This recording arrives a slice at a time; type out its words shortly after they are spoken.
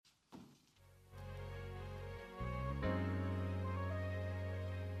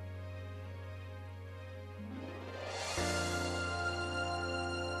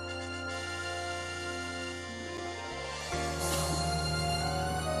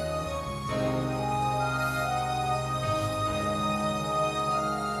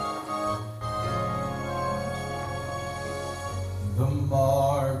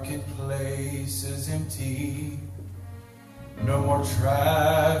places empty. No more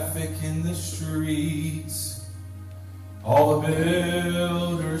traffic in the streets. All the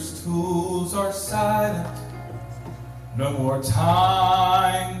builders' tools are silent. No more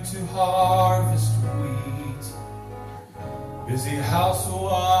time to harvest wheat. Busy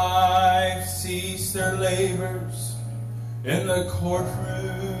housewives cease their labors. In the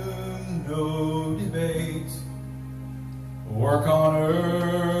courtroom, no debate. Work on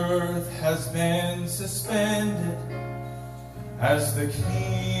earth has been suspended as the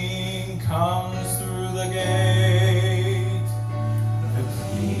King comes through the gate. The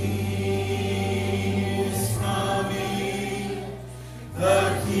King is coming.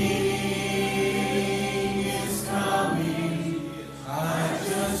 The King is coming. I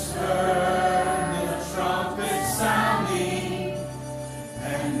just heard the trumpet sounding,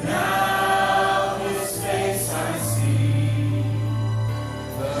 and now his face I see.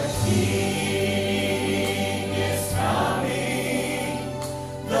 The King is coming.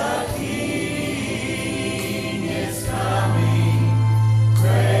 The King is coming.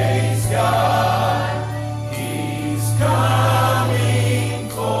 Praise God, He's coming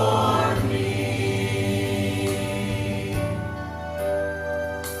for me.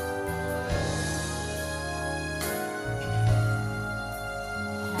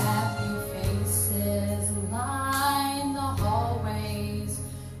 Happy faces line the hallways,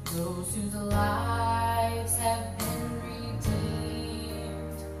 those whose lives have been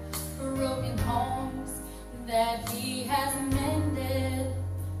redeemed. Broken homes that He has mended,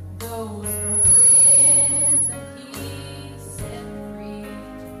 those from prison He set free.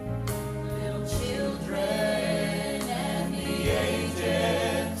 Little children and the aged,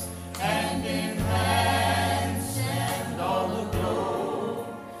 hand in hand stand all aglow.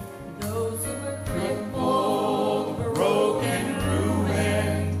 Those who were crippled, broken,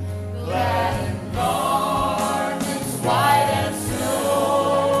 ruined, glad in garments white as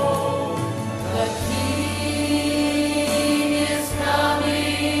snow. The King is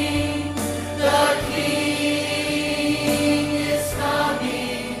coming. The King is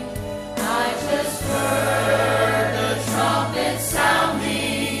coming. I just heard the trumpet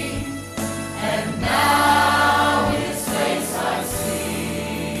sounding, and now His face I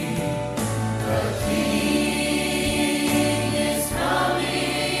see. The King is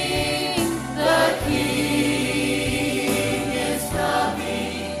coming. The King is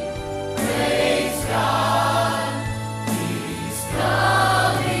coming. Praise God, He's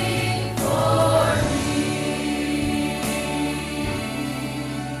coming for me.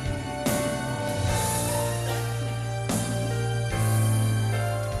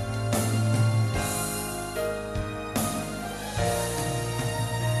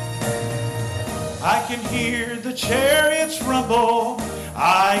 I can hear the chariots rumble.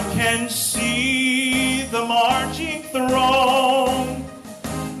 I can see the marching throng.